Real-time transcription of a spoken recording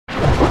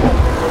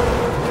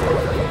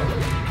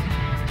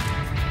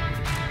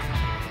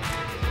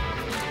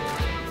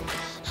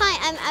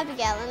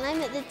Abigail and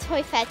I'm at the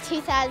Toy Fair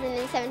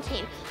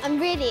 2017. I'm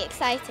really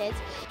excited.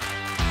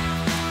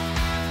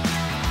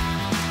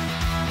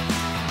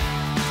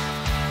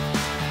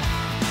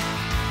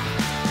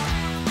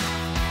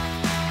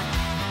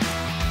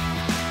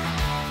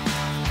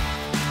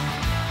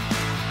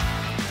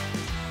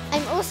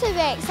 I'm also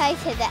very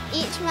excited that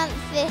each month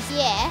this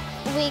year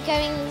we're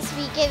going to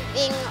be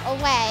giving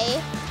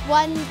away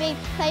one big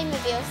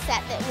Playmobil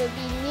set that will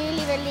be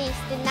newly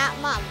released in that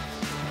month.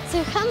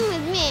 So come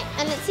with me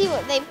and let's see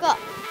what they've got.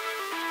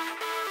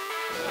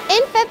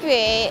 In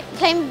February,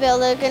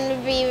 Playmobil are going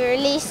to be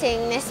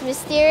releasing this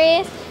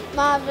mysterious,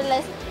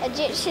 marvellous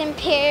Egyptian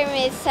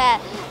pyramid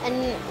set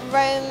and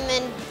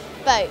Roman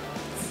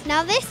boats.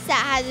 Now this set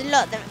has a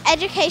lot of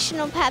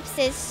educational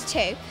purposes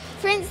too.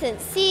 For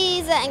instance,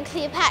 Caesar and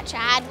Cleopatra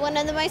had one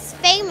of the most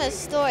famous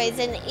stories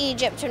in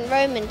Egypt and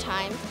Roman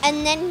times.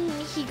 And then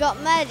he got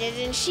murdered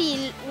and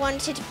she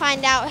wanted to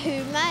find out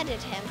who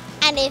murdered him.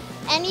 And if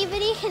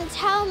anybody can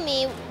tell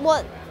me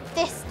what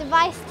this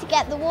device to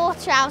get the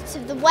water out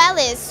of the well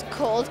is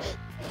called,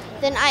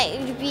 then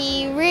I'd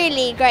be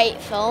really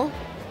grateful.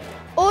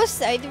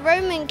 Also, the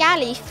Roman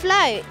galley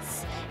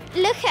floats.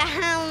 Look at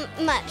how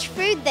much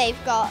food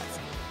they've got.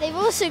 They've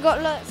also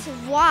got lots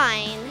of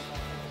wine.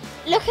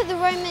 Look at the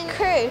Roman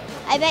crew.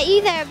 I bet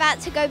you they're about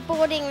to go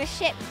boarding the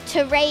ship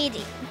to raid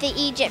the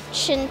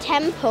Egyptian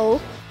temple.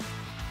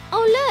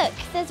 Oh look,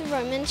 there's a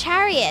Roman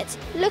chariot.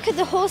 Look at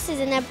the horses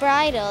and their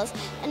bridles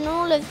and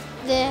all of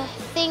the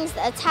things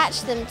that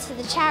attach them to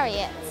the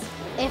chariots.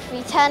 If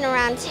we turn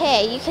around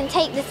here, you can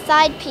take the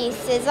side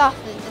pieces off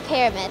of the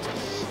pyramid.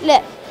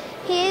 Look,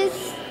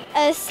 here's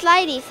a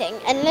slidey thing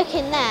and look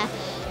in there.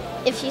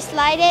 If you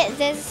slide it,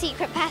 there's a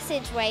secret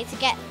passageway to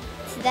get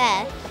to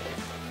there.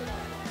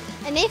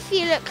 And if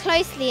you look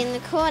closely in the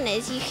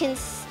corners, you can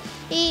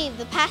see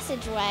the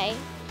passageway.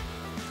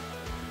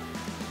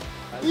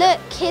 Look,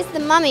 here's the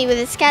mummy with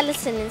a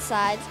skeleton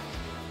inside.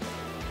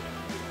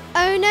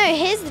 Oh no,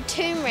 here's the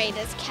Tomb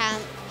Raiders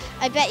camp.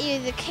 I bet you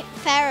the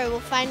Pharaoh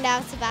will find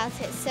out about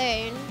it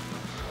soon.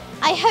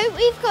 I hope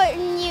we've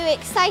gotten you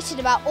excited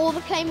about all the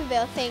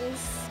Playmobil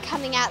things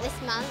coming out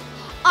this month.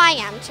 I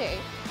am too.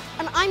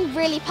 And I'm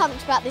really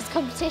pumped about this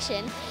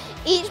competition.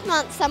 Each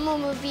month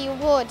someone will be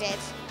awarded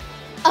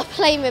a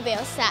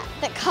Playmobil set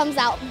that comes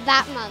out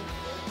that month.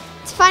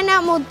 To find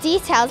out more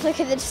details, look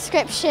at the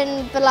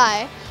description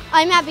below.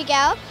 I'm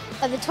Abigail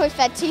of the Toy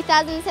Fair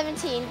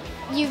 2017.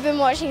 You've been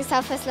watching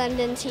South West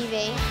London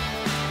TV.